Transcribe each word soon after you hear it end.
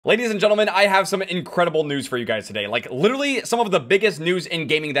Ladies and gentlemen, I have some incredible news for you guys today. Like, literally some of the biggest news in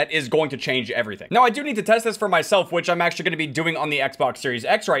gaming that is going to change everything. Now, I do need to test this for myself, which I'm actually going to be doing on the Xbox Series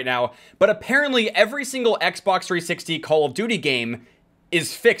X right now, but apparently every single Xbox 360 Call of Duty game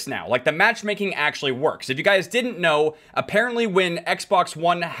is fixed now. Like, the matchmaking actually works. If you guys didn't know, apparently when Xbox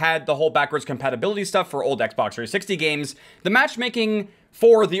One had the whole backwards compatibility stuff for old Xbox 360 games, the matchmaking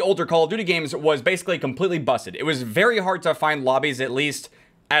for the older Call of Duty games was basically completely busted. It was very hard to find lobbies, at least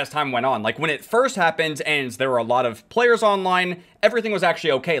as time went on. Like, when it first happened and there were a lot of players online, everything was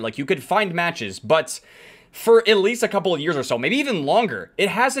actually okay. Like, you could find matches, but for at least a couple of years or so, maybe even longer, it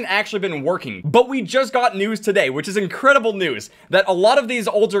hasn't actually been working. But we just got news today, which is incredible news, that a lot of these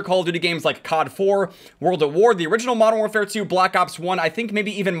older Call of Duty games like COD 4, World at War, the original Modern Warfare 2, Black Ops 1, I think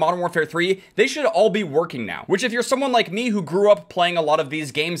maybe even Modern Warfare 3, they should all be working now. Which, if you're someone like me who grew up playing a lot of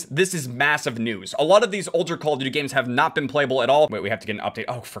these games, this is massive news. A lot of these older Call of Duty games have not been playable at all. Wait, we have to get an update.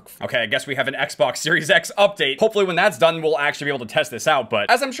 Oh, okay, I guess we have an Xbox Series X update. Hopefully when that's done, we'll actually be able to test this out.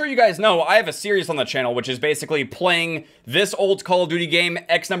 But as I'm sure you guys know, I have a series on the channel, which is basically playing this old Call of Duty game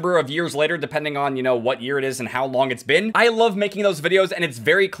X number of years later, depending on, you know, what year it is and how long it's been. I love making those videos, and it's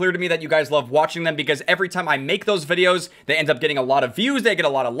very clear to me that you guys love watching them, because every time I make those videos, they end up getting a lot of views, they get a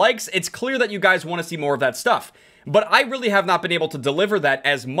lot of likes. It's clear that you guys want to see more of that stuff. But I really have not been able to deliver that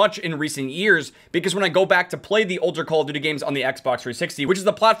as much in recent years, because when I go back to play the older Call of Duty games on the Xbox 360, which is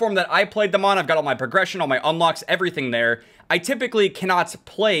the platform that I played them on, I've got all my progression, all my unlocks, everything there, I typically cannot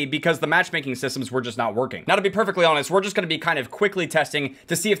play because the matchmaking systems were just not working. Now, to be perfectly honest, we're just going to be kind of quickly testing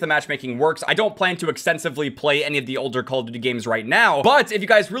to see if the matchmaking works. I don't plan to extensively play any of the older Call of Duty games right now, but if you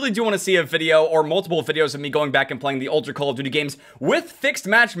guys really do want to see a video or multiple videos of me going back and playing the older Call of Duty games with fixed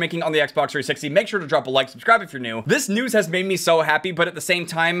matchmaking on the Xbox 360, make sure to drop a like, subscribe if you're new. This news has made me so happy, but at the same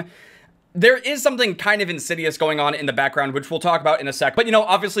time, there is something kind of insidious going on in the background, which we'll talk about in a sec. But, you know,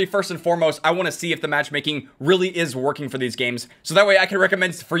 obviously, first and foremost, I want to see if the matchmaking really is working for these games. So that way I can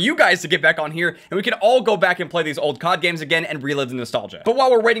recommend for you guys to get back on here, and we can all go back and play these old COD games again and relive the nostalgia. But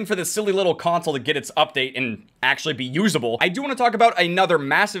while we're waiting for this silly little console to get its update and actually be usable, I do want to talk about another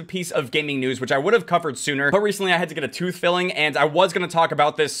massive piece of gaming news, which I would have covered sooner. But recently I had to get a tooth filling, and I was going to talk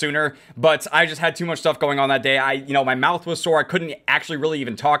about this sooner, but I just had too much stuff going on that day. My mouth was sore. I couldn't actually really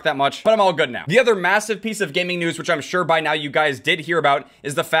even talk that much, but I'm all good now. The other massive piece of gaming news, which I'm sure by now you guys did hear about,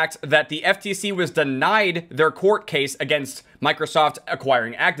 is the fact that the FTC was denied their court case against Microsoft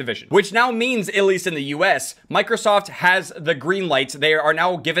acquiring Activision, which now means, at least in the US, Microsoft has the green light. They are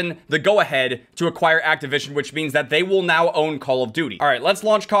now given the go-ahead to acquire Activision, which means that they will now own Call of Duty. All right, let's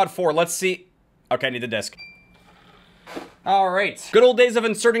launch COD 4. Let's see. Okay, I need the disc. All right, good old days of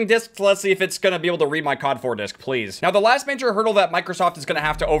inserting discs. Let's see if it's going to be able to read my COD 4 disc, please. Now, the last major hurdle that Microsoft is going to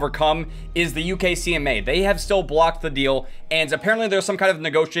have to overcome is the UK CMA. They have still blocked the deal, and apparently there's some kind of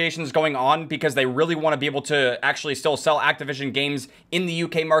negotiations going on because they really want to be able to actually still sell Activision games in the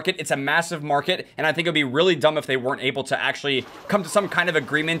UK market. It's a massive market, and I think it would be really dumb if they weren't able to actually come to some kind of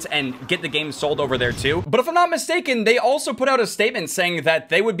agreement and get the games sold over there too. But if I'm not mistaken, they also put out a statement saying that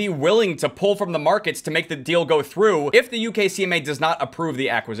they would be willing to pull from the markets to make the deal go through if the UK CMA does not approve the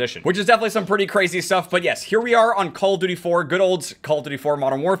acquisition, which is definitely some pretty crazy stuff. But yes, here we are on Call of Duty 4, good old Call of Duty 4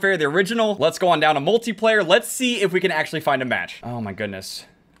 Modern Warfare, the original. Let's go on down to multiplayer. Let's see if we can actually find a match. Oh my goodness.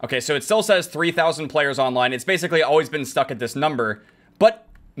 Okay, so it still says 3,000 players online. It's basically always been stuck at this number, but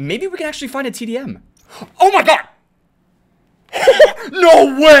maybe we can actually find a TDM. Oh my God.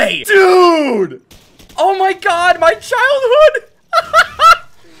 No way, dude. Oh my God, my childhood.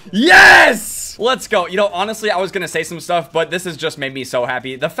 Yes! Let's go. You know, honestly, I was gonna say some stuff, but this has just made me so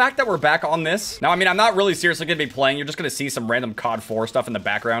happy. The fact that we're back on this. Now, I mean, I'm not really seriously gonna be playing. You're just gonna see some random COD 4 stuff in the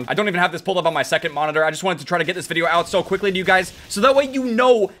background. I don't even have this pulled up on my second monitor. I just wanted to try to get this video out so quickly to you guys, so that way you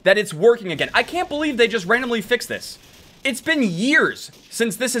know that it's working again. I can't believe they just randomly fixed this. It's been years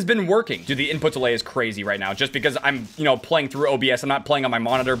since this has been working. Dude, the input delay is crazy right now, just because I'm, you know, playing through OBS. I'm not playing on my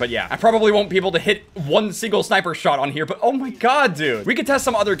monitor, but yeah. I probably won't be able to hit one single sniper shot on here, but oh my God, dude. We could test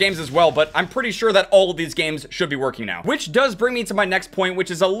some other games as well, but I'm pretty sure that all of these games should be working now. Which does bring me to my next point, which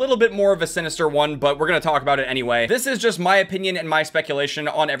is a little bit more of a sinister one, but we're gonna talk about it anyway. This is just my opinion and my speculation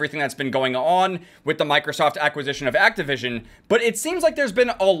on everything that's been going on with the Microsoft acquisition of Activision, but it seems like there's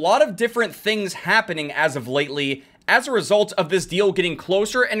been a lot of different things happening as of lately as a result of this deal getting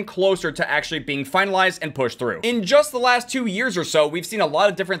closer and closer to actually being finalized and pushed through. In just the last 2 years or so, we've seen a lot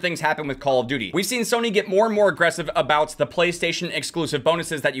of different things happen with Call of Duty. We've seen Sony get more and more aggressive about the PlayStation exclusive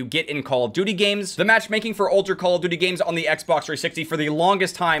bonuses that you get in Call of Duty games. The matchmaking for older Call of Duty games on the Xbox 360 for the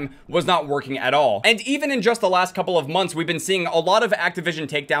longest time was not working at all. And even in just the last couple of months, we've been seeing a lot of Activision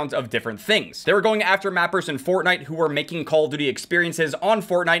takedowns of different things. They were going after mappers in Fortnite who were making Call of Duty experiences on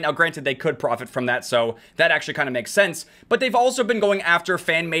Fortnite. Now, granted, they could profit from that, so that actually kind of makes sense. But they've also been going after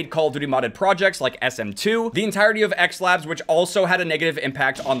fan-made Call of Duty modded projects like SM2, the entirety of X Labs, which also had a negative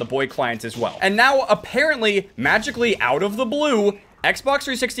impact on the Boy client as well. And now, apparently, magically out of the blue, Xbox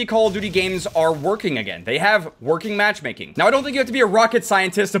 360 Call of Duty games are working again. They have working matchmaking. Now, I don't think you have to be a rocket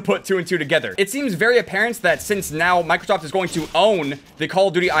scientist to put 2 and 2 together. It seems very apparent that since now Microsoft is going to own the Call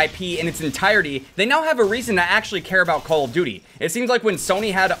of Duty IP in its entirety, they now have a reason to actually care about Call of Duty. It seems like when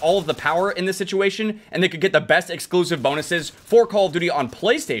Sony had all of the power in this situation and they could get the best exclusive bonuses for Call of Duty on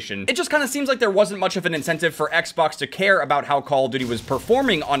PlayStation, it just kind of seems like there wasn't much of an incentive for Xbox to care about how Call of Duty was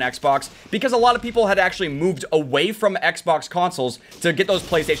performing on Xbox, because a lot of people had actually moved away from Xbox consoles to get those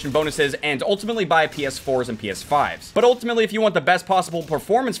PlayStation bonuses and ultimately buy PS4s and PS5s. But ultimately, if you want the best possible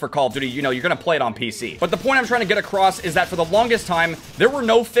performance for Call of Duty, you know, you're gonna play it on PC. But the point I'm trying to get across is that for the longest time, there were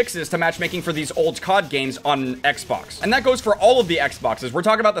no fixes to matchmaking for these old COD games on Xbox. And that goes for all of the Xboxes. We're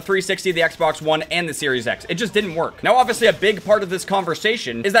talking about the 360, the Xbox One, and the Series X. It just didn't work. Now, obviously, a big part of this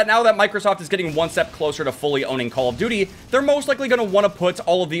conversation is that now that Microsoft is getting one step closer to fully owning Call of Duty, they're most likely gonna want to put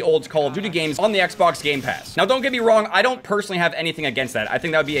all of the old Call of Duty games on the Xbox Game Pass. Now, don't get me wrong, I don't personally have anything against that. I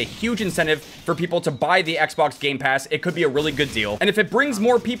think that would be a huge incentive for people to buy the Xbox Game Pass. It could be a really good deal. And if it brings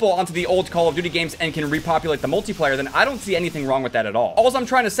more people onto the old Call of Duty games and can repopulate the multiplayer, then I don't see anything wrong with that at all. All I'm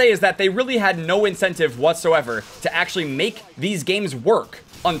trying to say is that they really had no incentive whatsoever to actually make these games work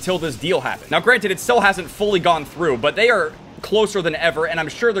until this deal happened. Now, granted, it still hasn't fully gone through, but they are closer than ever, and I'm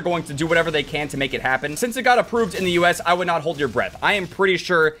sure they're going to do whatever they can to make it happen. Since it got approved in the US, I would not hold your breath. I am pretty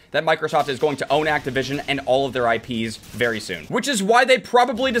sure that Microsoft is going to own Activision and all of their IPs very soon, which is why they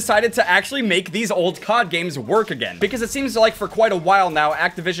probably decided to actually make these old COD games work again, because it seems like for quite a while now,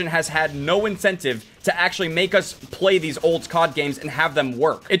 Activision has had no incentive to actually make us play these old COD games and have them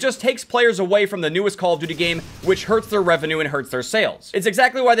work. It just takes players away from the newest Call of Duty game, which hurts their revenue and hurts their sales. It's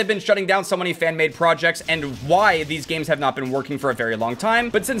exactly why they've been shutting down so many fan-made projects and why these games have not been working for a very long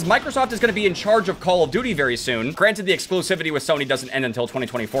time. But since Microsoft is going to be in charge of Call of Duty very soon, granted the exclusivity with Sony doesn't end until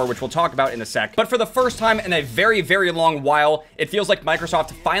 2024, which we'll talk about in a sec, but for the first time in a very, very long while, it feels like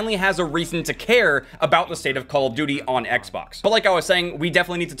Microsoft finally has a reason to care about the state of Call of Duty on Xbox. But like I was saying, we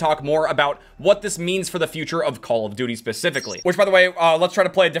definitely need to talk more about what this means for the future of Call of Duty specifically. Which, by the way, let's try to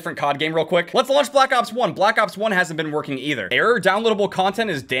play a different COD game real quick. Let's launch Black Ops 1. Black Ops 1 hasn't been working either. Error, downloadable content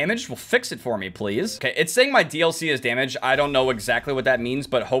is damaged. Well, fix it for me, please. Okay, it's saying my DLC is damaged. I don't know exactly what that means,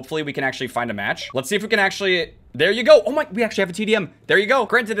 but hopefully we can actually find a match. Let's see if we can actually... There you go. Oh my, we actually have a TDM. There you go.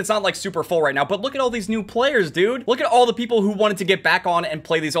 Granted, it's not like super full right now, but look at all these new players, dude. Look at all the people who wanted to get back on and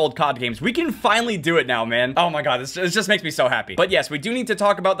play these old COD games. We can finally do it now, man. Oh my God, this just makes me so happy. But yes, we do need to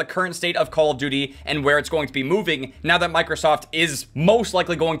talk about the current state of Call of Duty and where it's going to be moving now that Microsoft is most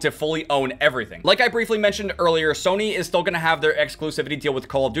likely going to fully own everything. Like I briefly mentioned earlier, Sony is still going to have their exclusivity deal with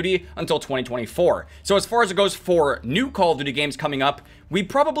Call of Duty until 2024. So as far as it goes for new Call of Duty games coming up, we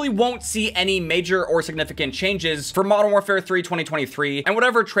probably won't see any major or significant changes for Modern Warfare 3 2023 and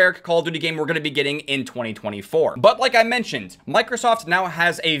whatever Treyarch Call of Duty game we're going to be getting in 2024. But like I mentioned, Microsoft now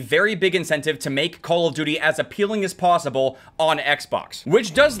has a very big incentive to make Call of Duty as appealing as possible on Xbox,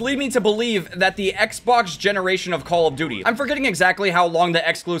 which does lead me to believe that the Xbox generation of Call of Duty, I'm forgetting exactly how long the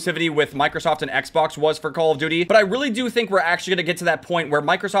exclusivity with Microsoft and Xbox was for Call of Duty, but I really do think we're actually going to get to that point where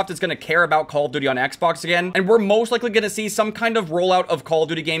Microsoft is going to care about Call of Duty on Xbox again, and we're most likely going to see some kind of rollout of Call of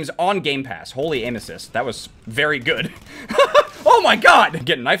Duty games on Game Pass. Holy aim assist. That was very good. Oh my God!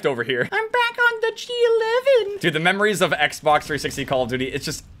 Getting knifed over here. I'm back on the G11. Dude, the memories of Xbox 360 Call of Duty, it's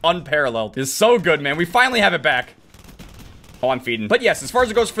just unparalleled. It's so good, man. We finally have it back. Oh, I'm feeding. But yes, as far as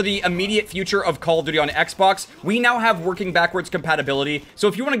it goes for the immediate future of Call of Duty on Xbox, we now have working backwards compatibility. So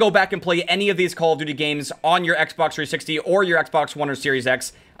if you want to go back and play any of these Call of Duty games on your Xbox 360 or your Xbox One or Series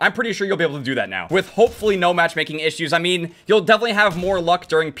X, I'm pretty sure you'll be able to do that now, with hopefully no matchmaking issues. I mean, you'll definitely have more luck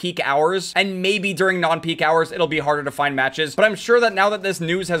during peak hours, and maybe during non-peak hours, it'll be harder to find matches. But I'm sure that now that this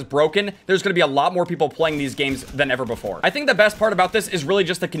news has broken, there's going to be a lot more people playing these games than ever before. I think the best part about this is really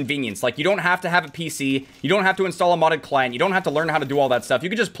just the convenience. Like, you don't have to have a PC, you don't have to install a modded client, you don't have to learn how to do all that stuff. You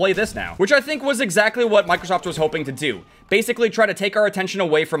can just play this now, which I think was exactly what Microsoft was hoping to do. basically try to take our attention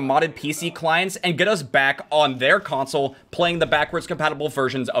away from modded PC clients and get us back on their console playing the backwards compatible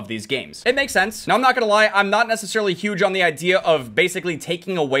versions of these games. It makes sense. Now, I'm not gonna lie, I'm not necessarily huge on the idea of basically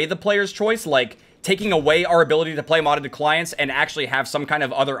taking away the player's choice, like taking away our ability to play modded clients and actually have some kind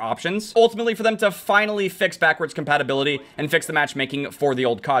of other options, ultimately for them to finally fix backwards compatibility and fix the matchmaking for the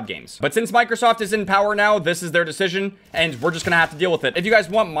old COD games. But since Microsoft is in power now, this is their decision, and we're just gonna have to deal with it. If you guys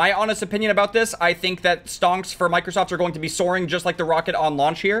want my honest opinion about this, I think that stonks for Microsoft are going to be soaring just like the rocket on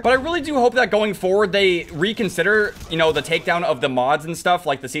launch here. But I really do hope that going forward, they reconsider, you know, the takedown of the mods and stuff,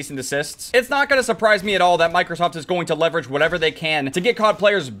 like the cease and desists. It's not gonna surprise me at all that Microsoft is going to leverage whatever they can to get COD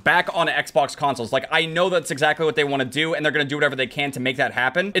players back on Xbox consoles. Like, I know that's exactly what they want to do, and they're going to do whatever they can to make that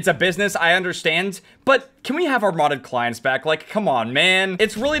happen. It's a business, I understand, but can we have our modded clients back? Like, come on, man.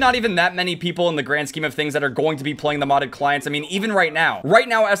 It's really not even that many people in the grand scheme of things that are going to be playing the modded clients. I mean, even right now,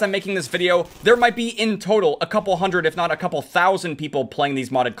 as I'm making this video, there might be in total a couple hundred, if not a couple thousand people playing these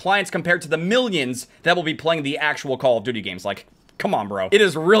modded clients compared to the millions that will be playing the actual Call of Duty games. Like, come on, bro. It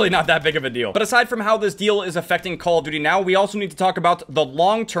is really not that big of a deal. But aside from how this deal is affecting Call of Duty now, we also need to talk about the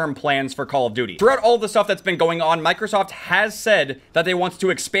long-term plans for Call of Duty. Throughout all the stuff that's been going on, Microsoft has said that they want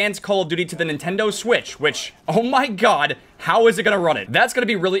to expand Call of Duty to the Nintendo Switch, which, oh my god, how is it going to run it? That's going to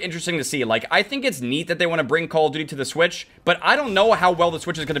be really interesting to see. Like, I think it's neat that they want to bring Call of Duty to the Switch, but I don't know how well the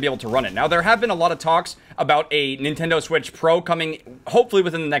Switch is going to be able to run it. Now, there have been a lot of talks about a Nintendo Switch Pro coming hopefully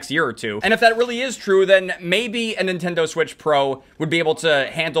within the next year or two. And if that really is true, then maybe a Nintendo Switch Pro would be able to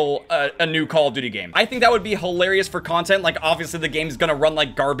handle a new Call of Duty game. I think that would be hilarious for content. Like, obviously the game's going to run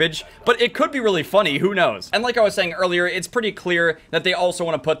like garbage, but it could be really funny. Who knows? And like I was saying earlier, it's pretty clear that they also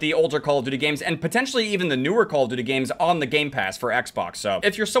want to put the older Call of Duty games and potentially even the newer Call of Duty games on the Game Pass for Xbox. So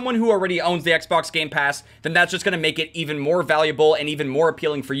if you're someone who already owns the Xbox Game Pass, then that's just going to make it even more valuable and even more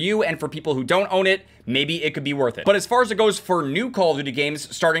appealing for you, and for people who don't own it, maybe it could be worth it. But as far as it goes for new Call of Duty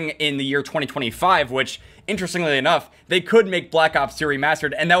games starting in the year 2025, which, interestingly enough, they could make Black Ops 2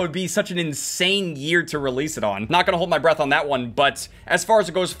 Remastered, and that would be such an insane year to release it on. Not gonna hold my breath on that one, but as far as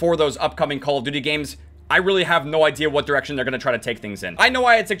it goes for those upcoming Call of Duty games, I really have no idea what direction they're going to try to take things in. I know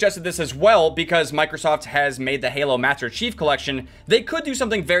I had suggested this as well because Microsoft has made the Halo Master Chief Collection. They could do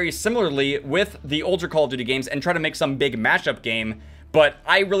something very similarly with the older Call of Duty games and try to make some big mashup game, but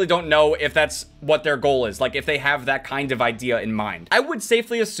I really don't know if that's what their goal is, like if they have that kind of idea in mind. I would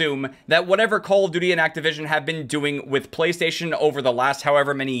safely assume that whatever Call of Duty and Activision have been doing with PlayStation over the last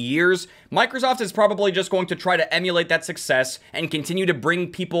however many years, Microsoft is probably just going to try to emulate that success and continue to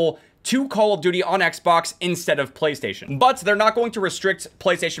bring people to Call of Duty on Xbox instead of PlayStation. But they're not going to restrict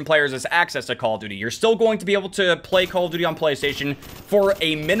PlayStation players' access to Call of Duty. You're still going to be able to play Call of Duty on PlayStation for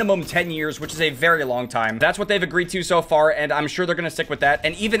a minimum 10 years, which is a very long time. That's what they've agreed to so far, and I'm sure they're going to stick with that.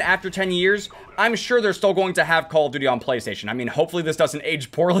 And even after 10 years, I'm sure they're still going to have Call of Duty on PlayStation. I mean, hopefully this doesn't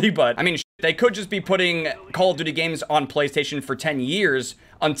age poorly, but I mean, they could just be putting Call of Duty games on PlayStation for 10 years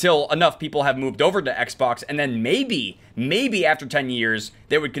until enough people have moved over to Xbox, and then maybe after 10 years,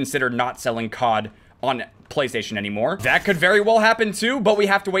 they would consider not selling COD on PlayStation anymore. That could very well happen too, but we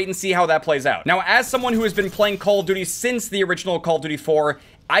have to wait and see how that plays out. Now, as someone who has been playing Call of Duty since the original Call of Duty 4,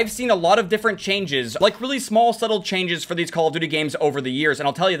 I've seen a lot of different changes, like really small, subtle changes for these Call of Duty games over the years, and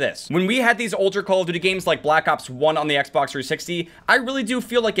I'll tell you this. When we had these older Call of Duty games like Black Ops 1 on the Xbox 360, I really do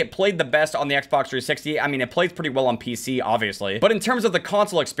feel like it played the best on the Xbox 360. I mean, it plays pretty well on PC, obviously. But in terms of the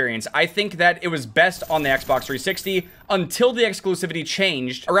console experience, I think that it was best on the Xbox 360 until the exclusivity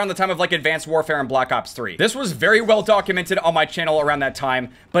changed around the time of like Advanced Warfare and Black Ops 3. This was very well documented on my channel around that time,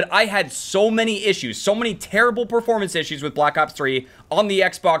 but I had so many issues, so many terrible performance issues with Black Ops 3 on the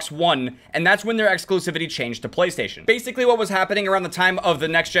Xbox One, and that's when their exclusivity changed to PlayStation. Basically, what was happening around the time of the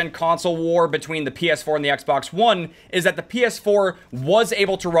next-gen console war between the PS4 and the Xbox One is that the PS4 was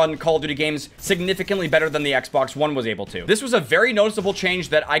able to run Call of Duty games significantly better than the Xbox One was able to. This was a very noticeable change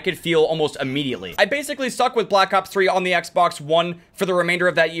that I could feel almost immediately. I basically stuck with Black Ops 3 on the Xbox One for the remainder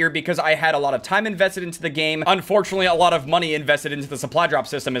of that year because I had a lot of time invested into the game. Unfortunately, a lot of money invested into the supply drop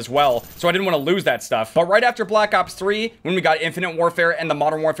system as well, so I didn't want to lose that stuff. But right after Black Ops 3, when we got Infinite Warfare and the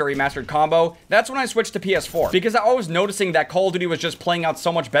Modern Warfare Remastered combo, that's when I switched to PS4 because I was noticing that Call of Duty was just playing out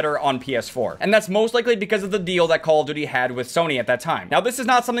so much better on PS4. And that's most likely because of the deal that Call of Duty had with Sony at that time. Now, this is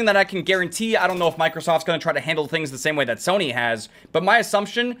not something that I can guarantee. I don't know if Microsoft's going to try to handle things the same way that Sony has, but my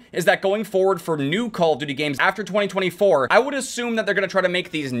assumption is that going forward for new Call of Duty games after 2025, 2024, I would assume that they're going to try to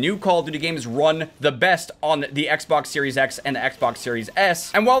make these new Call of Duty games run the best on the Xbox Series X and the Xbox Series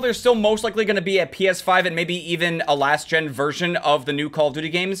S. And while there's still most likely going to be a PS5 and maybe even a last-gen version of the new Call of Duty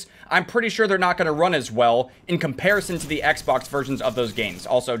games, I'm pretty sure they're not going to run as well in comparison to the Xbox versions of those games.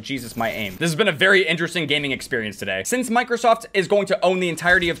 Also, Jesus, my aim. This has been a very interesting gaming experience today. Since Microsoft is going to own the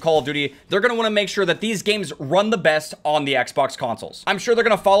entirety of Call of Duty, they're going to want to make sure that these games run the best on the Xbox consoles. I'm sure they're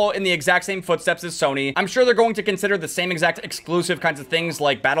going to follow in the exact same footsteps as Sony. I'm sure they're going to consider the same exact exclusive kinds of things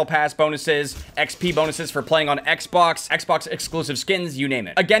like Battle Pass bonuses, XP bonuses for playing on Xbox, Xbox exclusive skins, you name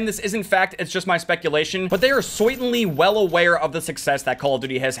it. Again, this isn't fact, it's just my speculation, but they are certainly well aware of the success that Call of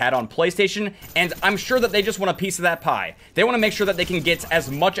Duty has had on PlayStation, and I'm sure that they just want a piece of that pie. They want to make sure that they can get as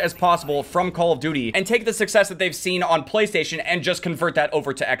much as possible from Call of Duty and take the success that they've seen on PlayStation and just convert that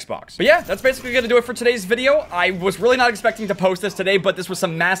over to Xbox. But yeah, that's basically going to do it for today's video. I was really not expecting to post this today, but this was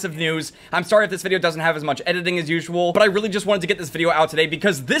some massive news. I'm sorry if this video doesn't have as much editing as usual, but I really just wanted to get this video out today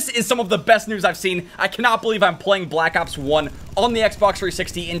because this is some of the best news I've seen. I cannot believe I'm playing Black Ops 1 on the Xbox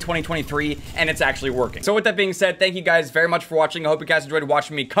 360 in 2023, and it's actually working. So with that being said, thank you guys very much for watching. I hope you guys enjoyed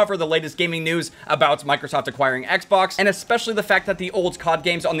watching me cover the latest gaming news about Microsoft acquiring Xbox, and especially the fact that the old COD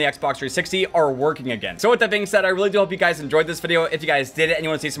games on the Xbox 360 are working again. So with that being said, I really do hope you guys enjoyed this video. If you guys did it and you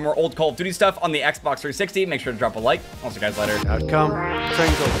want to see some more old Call of Duty stuff on the Xbox 360, make sure to drop a like. I'll see you guys later. Outcome,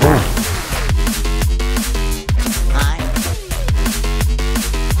 Triangle.